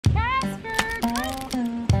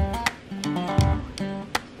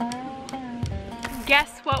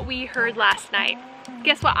Guess what we heard last night?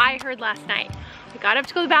 Guess what I heard last night? We got up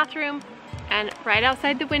to go to the bathroom, and right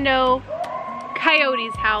outside the window,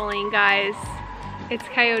 coyotes howling, guys. It's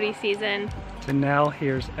coyote season. DaNelle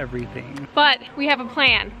hears everything. But we have a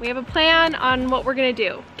plan. We have a plan on what we're gonna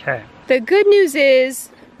do. Okay. The good news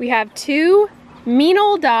is we have 2 mean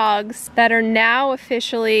old dogs that are now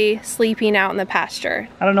officially sleeping out in the pasture.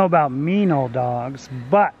 I don't know about mean old dogs,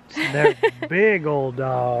 but they're big old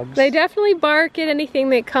dogs. They definitely bark at anything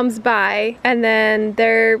that comes by, and then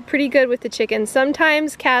they're pretty good with the chickens.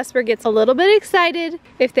 Sometimes Casper gets a little bit excited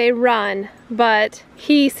if they run, but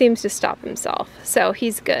he seems to stop himself, so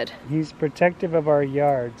he's good. He's protective of our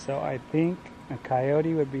yard, so I think a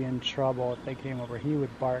coyote would be in trouble if they came over. He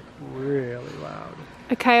would bark really loud.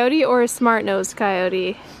 A coyote or a smart-nosed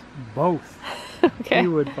coyote? Both. Okay. He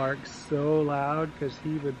would bark so loud because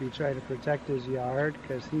he would be trying to protect his yard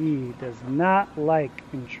because he does not like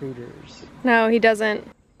intruders. No, he doesn't.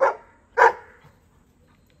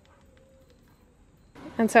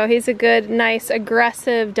 And so he's a good, nice,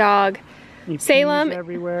 aggressive dog. He Salem pees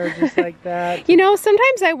everywhere just like that. You know,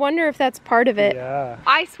 sometimes I wonder if that's part of it. Yeah.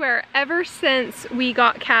 I swear, ever since we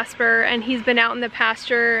got Casper and he's been out in the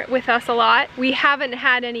pasture with us a lot, we haven't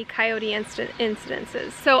had any coyote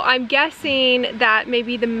incidences. So I'm guessing that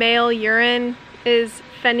maybe the male urine is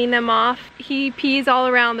fending them off. He pees all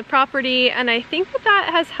around the property, and I think that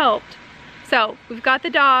has helped. So we've got the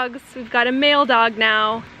dogs, we've got a male dog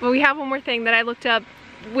now, but we have one more thing that I looked up,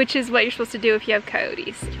 which is what you're supposed to do if you have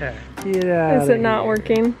coyotes. Okay. Get out Is it not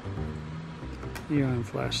working? You on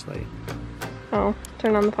flashlight. Oh,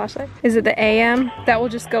 turn on the flashlight. Is it the AM? That will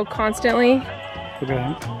just go constantly?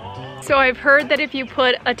 Okay. So I've heard that if you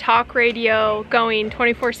put a talk radio going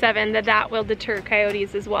 24/7, that will deter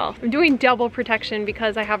coyotes as well. I'm doing double protection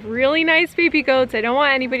because I have really nice baby goats. I don't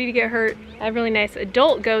want anybody to get hurt. I have really nice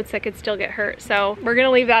adult goats that could still get hurt. So we're gonna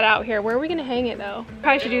leave that out here. Where are we gonna hang it though?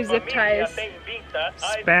 Probably should do zip ties.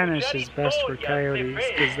 Spanish is best for coyotes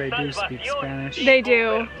because they do speak Spanish. They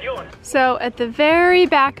do. So at the very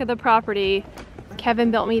back of the property,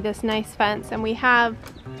 Kevin built me this nice fence, and we have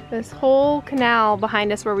this whole canal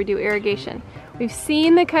behind us where we do irrigation. We've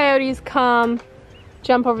seen the coyotes come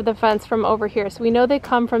jump over the fence from over here, so we know they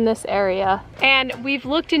come from this area. And we've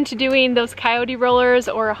looked into doing those coyote rollers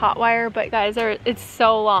or a hot wire, but guys, it's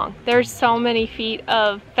so long. There's so many feet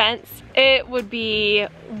of fence. It would be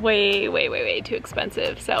way, way, way, way too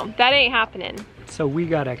expensive, so that ain't happening. So we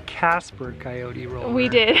got a Casper coyote roller. We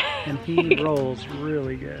did. And he rolls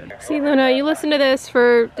really good. See, Luna, you listen to this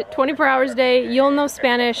for 24 hours a day, you'll know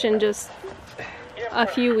Spanish in just a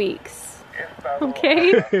few weeks.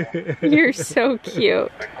 Okay? You're so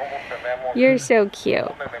cute. You're so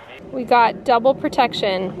cute. We got double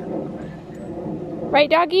protection. Right,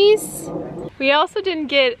 doggies? We also didn't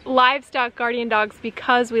get livestock guardian dogs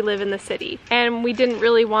because we live in the city, and we didn't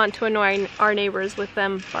really want to annoy our neighbors with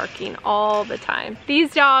them barking all the time.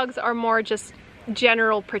 These dogs are more just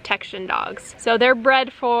general protection dogs. So they're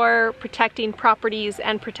bred for protecting properties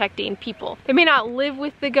and protecting people. They may not live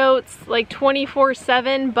with the goats like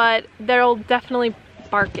 24/7, but they'll definitely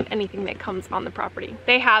bark at anything that comes on the property.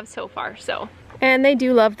 They have so far, so. And they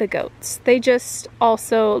do love the goats. They just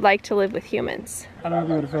also like to live with humans. I don't know if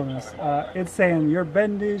you would have filmed this. It's saying your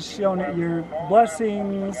bendish, your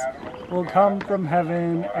blessings will come from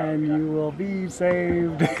heaven and you will be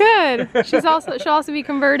saved. Good. She'll also be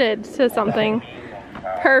converted to something.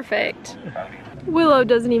 Perfect. Willow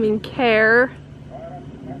doesn't even care.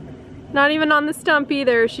 Not even on the stump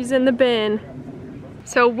either. She's in the bin.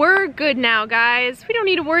 So we're good now, guys. We don't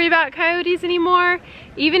need to worry about coyotes anymore.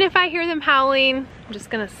 Even if I hear them howling, I'm just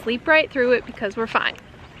gonna sleep right through it because we're fine.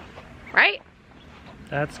 Right?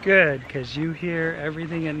 That's good, because you hear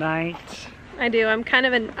everything at night. I do. I'm kind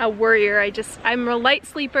of a worrier. I'm a light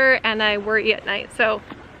sleeper and I worry at night. So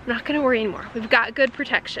I'm not gonna worry anymore. We've got good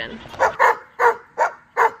protection.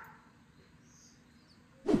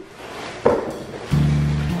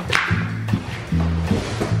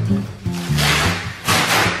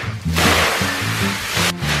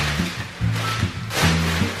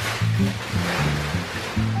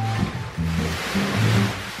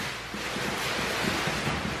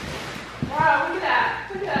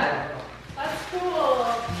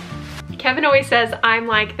 Kevin always says I'm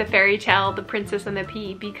like the fairy tale, the princess and the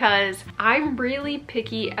pea, because I'm really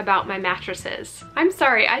picky about my mattresses. I'm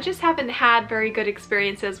sorry, I just haven't had very good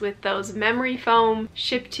experiences with those memory foam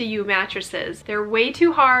ship to you mattresses. They're way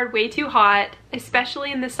too hard, way too hot,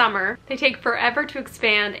 especially in the summer. They take forever to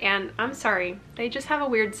expand, and I'm sorry, they just have a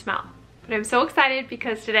weird smell. But I'm so excited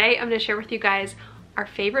because today I'm gonna share with you guys our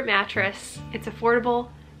favorite mattress. It's affordable,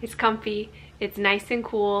 it's comfy, it's nice and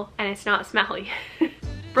cool, and it's not smelly.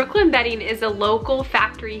 Brooklyn Bedding is a local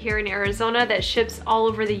factory here in Arizona that ships all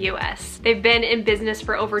over the US. They've been in business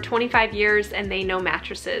for over 25 years and they know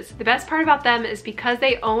mattresses. The best part about them is because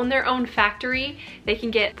they own their own factory, they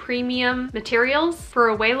can get premium materials for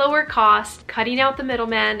a way lower cost, cutting out the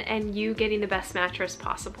middleman and you getting the best mattress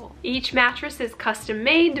possible. Each mattress is custom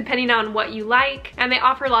made depending on what you like, and they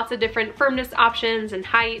offer lots of different firmness options and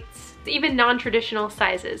heights, even non-traditional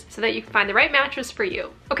sizes, so that you can find the right mattress for you.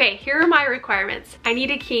 Okay, here are my requirements. I need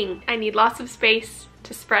a king. I need lots of space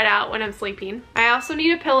to spread out when I'm sleeping. I also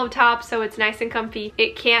need a pillow top so it's nice and comfy.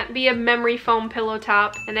 It can't be a memory foam pillow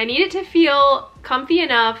top, and I need it to feel comfy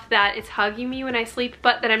enough that it's hugging me when I sleep,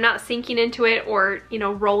 but that I'm not sinking into it or, you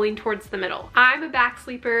know, rolling towards the middle. I'm a back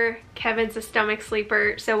sleeper, Kevin's a stomach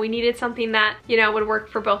sleeper, so we needed something that, you know, would work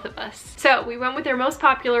for both of us. So we went with their most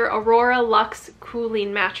popular Aurora Luxe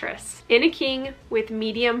cooling mattress in a king with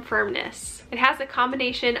medium firmness. It has a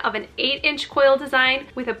combination of an 8-inch coil design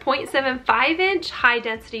with a 0.75-inch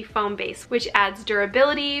high-density foam base, which adds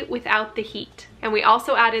durability without the heat. And we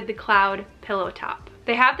also added the cloud pillow top.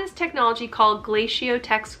 They have this technology called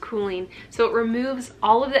Glaciotex cooling, so it removes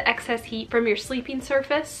all of the excess heat from your sleeping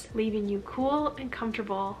surface, leaving you cool and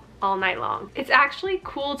comfortable all night long. It's actually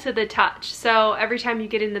cool to the touch, so every time you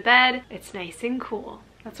get in the bed, it's nice and cool.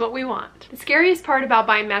 That's what we want. The scariest part about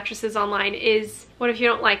buying mattresses online is, what if you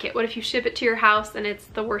don't like it? What if you ship it to your house and it's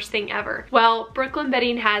the worst thing ever? Well, Brooklyn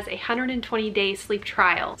Bedding has a 120-day sleep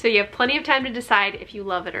trial, so you have plenty of time to decide if you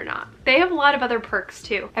love it or not. They have a lot of other perks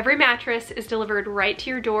too. Every mattress is delivered right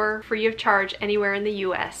to your door free of charge anywhere in the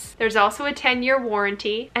US. There's also a 10-year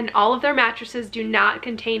warranty, and all of their mattresses do not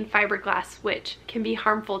contain fiberglass, which can be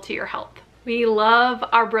harmful to your health. We love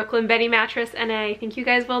our Brooklyn Bedding mattress, and I think you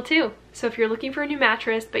guys will too. So if you're looking for a new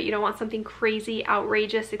mattress, but you don't want something crazy,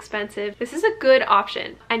 outrageous, expensive, this is a good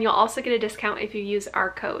option. And you'll also get a discount if you use our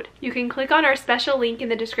code. You can click on our special link in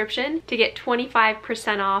the description to get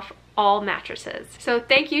 25% off all mattresses. So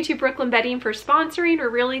thank you to Brooklyn Bedding for sponsoring. We're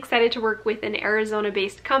really excited to work with an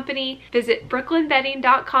Arizona-based company. Visit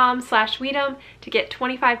brooklynbedding.com/Weedum to get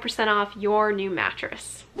 25% off your new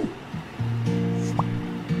mattress.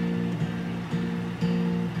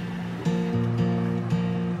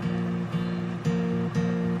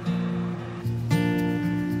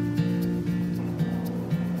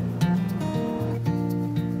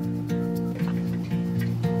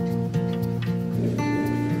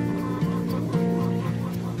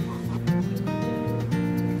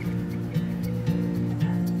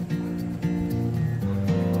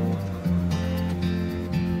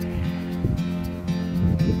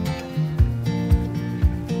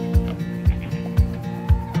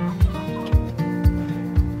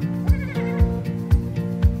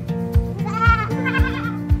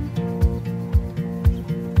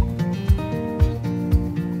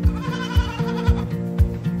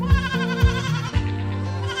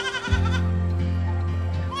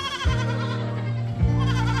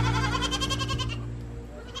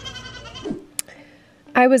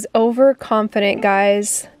 I was overconfident,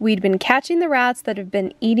 guys. We'd been catching the rats that have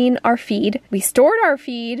been eating our feed. We stored our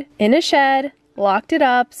feed in a shed, locked it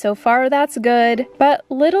up. So far, that's good. But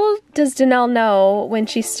little does DaNelle know when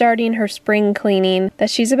she's starting her spring cleaning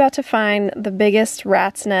that she's about to find the biggest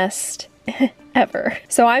rat's nest ever.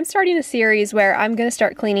 So I'm starting a series where I'm gonna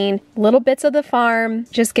start cleaning little bits of the farm,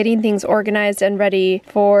 just getting things organized and ready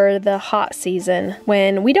for the hot season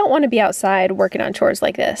when we don't want to be outside working on chores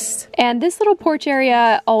like this. And this little porch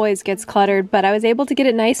area always gets cluttered, but I was able to get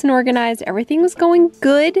it nice and organized. Everything was going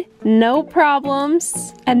good, no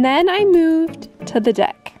problems. And then I moved to the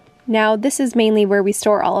deck. Now this is mainly where we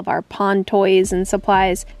store all of our pond toys and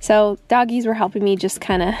supplies. So doggies were helping me just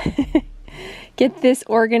kind of get this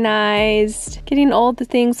organized, getting all the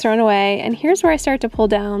things thrown away. And here's where I start to pull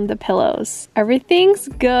down the pillows. Everything's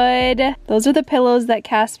good. Those are the pillows that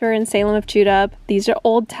Casper and Salem have chewed up. These are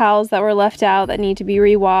old towels that were left out that need to be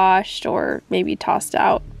rewashed or maybe tossed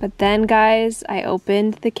out. But then, guys, I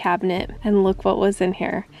opened the cabinet and look what was in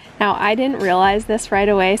here. Now, I didn't realize this right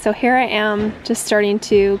away, so here I am just starting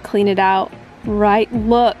to clean it out. Right,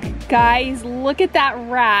 look, guys, look at that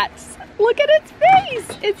rat. Look at its face,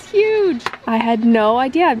 it's huge. I had no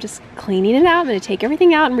idea. I'm just cleaning it out. I'm gonna take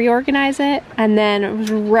everything out and reorganize it. And then it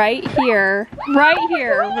was right here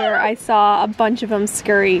where I saw a bunch of them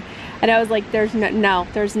scurry. And I was like, there's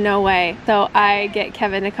no way. So I get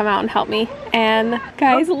Kevin to come out and help me. And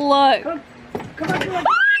guys, look. Come on.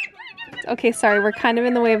 Okay, sorry, we're kind of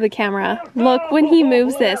in the way of the camera. Look when he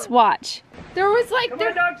moves this, watch. There was like, Come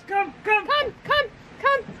on, dogs, come. Come. Come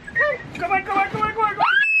on.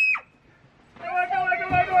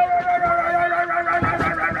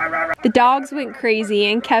 The dogs went crazy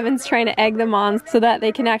and Kevin's trying to egg them on so that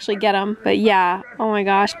they can actually get them. But yeah, oh my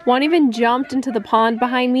gosh. One even jumped into the pond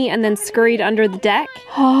behind me and then scurried under the deck.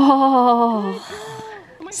 Oh.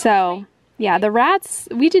 So yeah, the rats,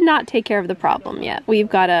 we did not take care of the problem yet. We've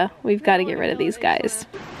gotta get rid of these guys.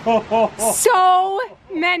 So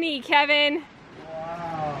many, Kevin.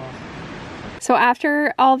 So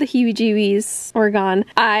after all the heebie-jeebies were gone,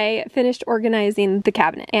 I finished organizing the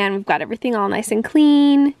cabinet and we've got everything all nice and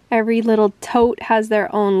clean. Every little tote has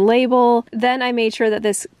their own label. Then I made sure that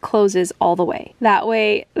this closes all the way. That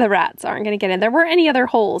way the rats aren't gonna get in. There weren't any other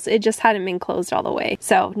holes. It just hadn't been closed all the way.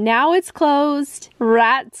 So now it's closed.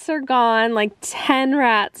 Rats are gone, like 10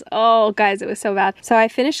 rats. Oh guys, it was so bad. So I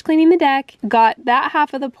finished cleaning the deck, got that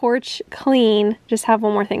half of the porch clean. Just have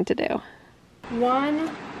one more thing to do.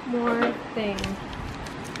 One more thing.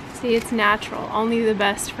 See, it's natural. Only the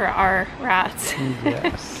best for our rats.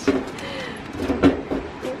 Yes.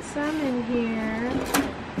 Put some in here.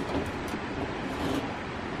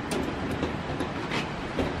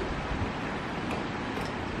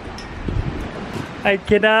 I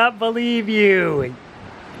cannot believe you.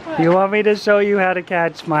 What? You want me to show you how to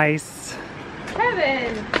catch mice?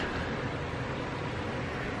 Kevin!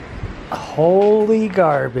 Holy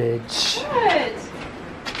garbage. What?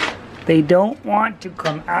 They don't want to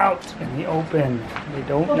come out in the open. They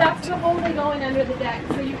don't Well, want that's to. the hole they go in under the deck,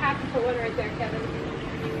 so you have to put one right there, Kevin.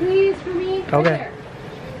 Please, for me. Right Okay. there.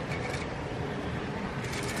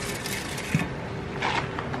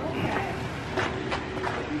 Okay.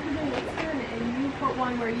 You can do an experiment, and you put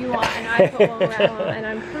one where you want, and I put one where I want, and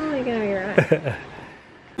I'm probably gonna be right.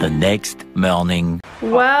 The next morning.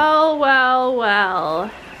 Well, well,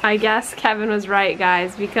 well. I guess Kevin was right,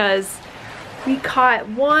 guys, because we caught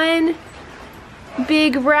one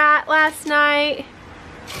big rat last night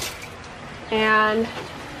and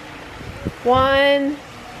one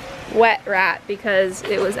wet rat because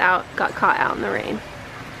it was got caught out in the rain.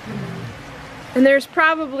 And there's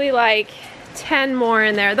probably like 10 more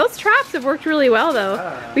in there. Those traps have worked really well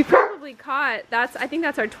though. We probably caught, I think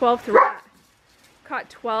that's our 12th rat.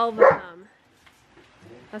 Caught 12 of them.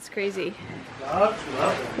 That's crazy.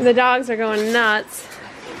 The dogs are going nuts.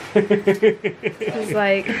 It's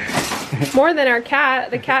like more than our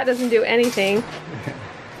cat. The cat doesn't do anything.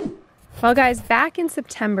 Well guys, back in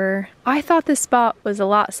September, I thought this spot was a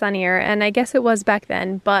lot sunnier, and I guess it was back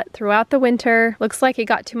then, but throughout the winter, looks like it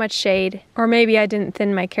got too much shade, or maybe I didn't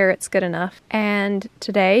thin my carrots good enough. And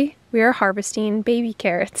today, we are harvesting baby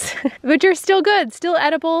carrots, which are still good, still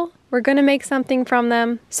edible. We're gonna make something from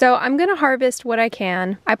them. So I'm gonna harvest what I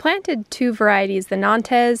can. I planted 2 varieties, the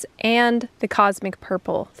Nantes and the Cosmic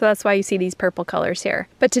Purple. So that's why you see these purple colors here.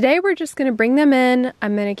 But today we're just gonna bring them in.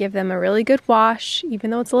 I'm gonna give them a really good wash,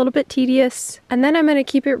 even though it's a little bit tedious. And then I'm gonna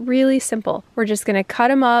keep it really simple. We're just gonna cut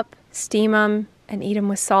them up, steam them, and eat them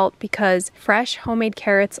with salt because fresh homemade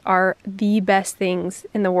carrots are the best things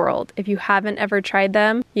in the world. If you haven't ever tried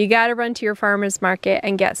them, you gotta run to your farmer's market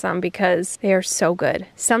and get some because they are so good.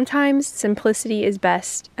 Sometimes simplicity is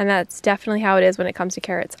best, and that's definitely how it is when it comes to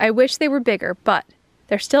carrots. I wish they were bigger, but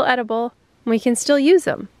they're still edible. We can still use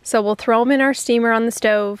them. So we'll throw them in our steamer on the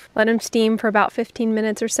stove, let them steam for about 15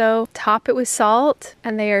 minutes or so, top it with salt,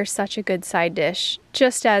 and they are such a good side dish.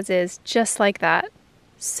 Just as is, just like that.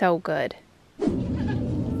 So good.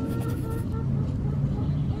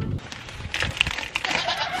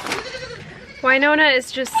 Winona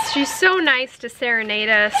is just, she's so nice to serenade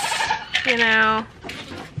us, you know.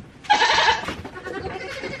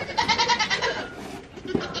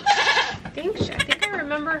 I think I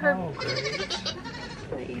remember her. Oh,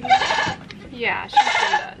 great. Yeah, she's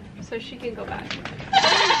been done. So she can go back.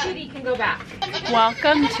 Kitty can go back.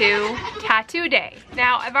 Welcome to Tattoo Day.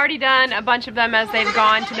 Now, I've already done a bunch of them as they've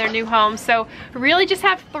gone to their new home, so we really just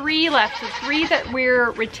have 3 left. The 3 that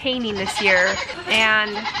we're retaining this year,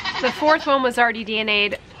 and the 4th one was already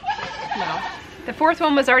DNA'd. No. The 4th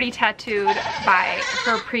one was already tattooed by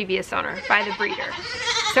her previous owner, by the breeder.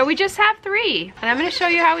 So we just have 3, and I'm gonna show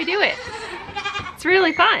you how we do it. It's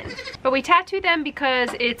really fun. But we tattoo them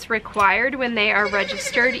because it's required when they are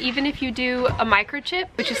registered. Even if you do a microchip,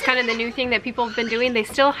 which is kind of the new thing that people have been doing, they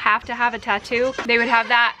still have to have a tattoo. They would have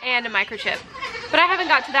that and a microchip. But I haven't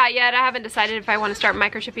got to that yet. I haven't decided if I want to start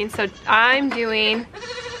microchipping, so I'm doing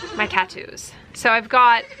my tattoos. So I've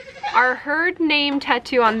got our herd name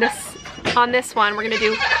tattoo on this one. We're gonna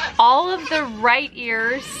do all of the right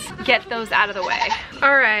ears, get those out of the way.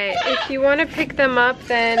 All right, if you want to pick them up,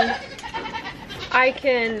 then I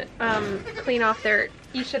can clean off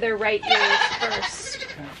each of their right ears first.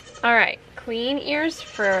 All right, clean ears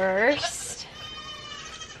first.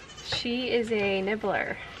 She is a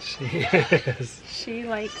nibbler. She is. She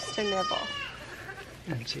likes to nibble.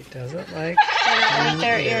 And she doesn't like With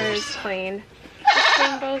their ears clean. Just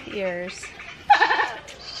clean both ears.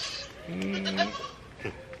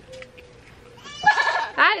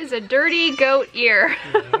 That is a dirty goat ear.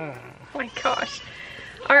 Yeah. Oh my gosh.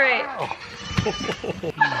 Alright. Oh.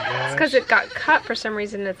 It's because it got cut for some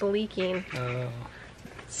reason. It's leaking. Oh.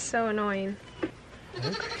 It's so annoying.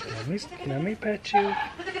 Okay, let me pet you.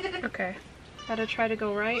 Okay. Gotta try to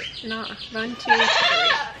go right. Not 1, 2, 3.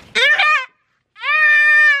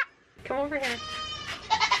 Come over here.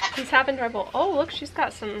 He's having trouble. Oh, look, she's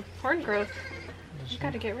got some horn growth. You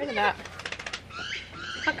gotta get rid of that.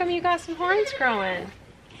 How come you got some horns growing?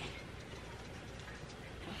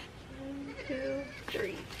 1, 2,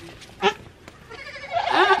 3.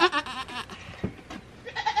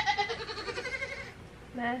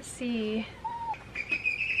 Messy.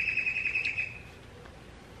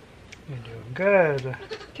 You're doing good.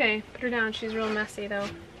 Okay, put her down. She's real messy though.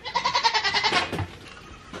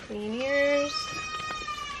 Clean ears.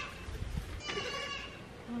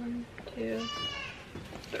 1, 2,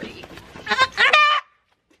 3.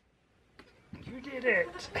 You did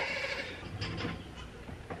it.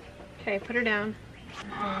 Okay, put her down.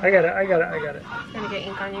 I got it. I'm gonna get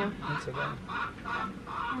ink on you. That's okay.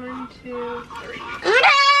 1, 2, 3.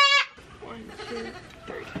 1, 2,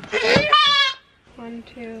 3. 1,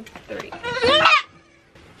 2, 3.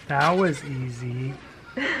 That was easy.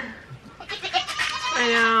 I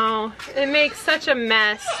know. It makes such a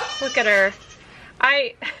mess. Look at her.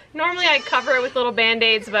 Normally I cover it with little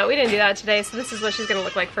band-aids, but we didn't do that today, so this is what she's gonna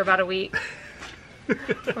look like for about a week. Oh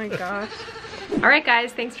my gosh. Alright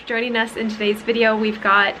guys, thanks for joining us in today's video. We've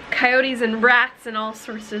got coyotes and rats and all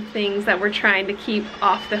sorts of things that we're trying to keep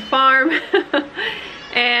off the farm.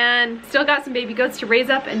 And still got some baby goats to raise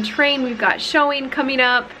up and train. We've got showing coming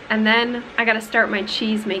up, and then I gotta start my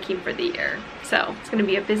cheese making for the year. So it's gonna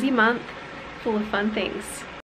be a busy month full of fun things.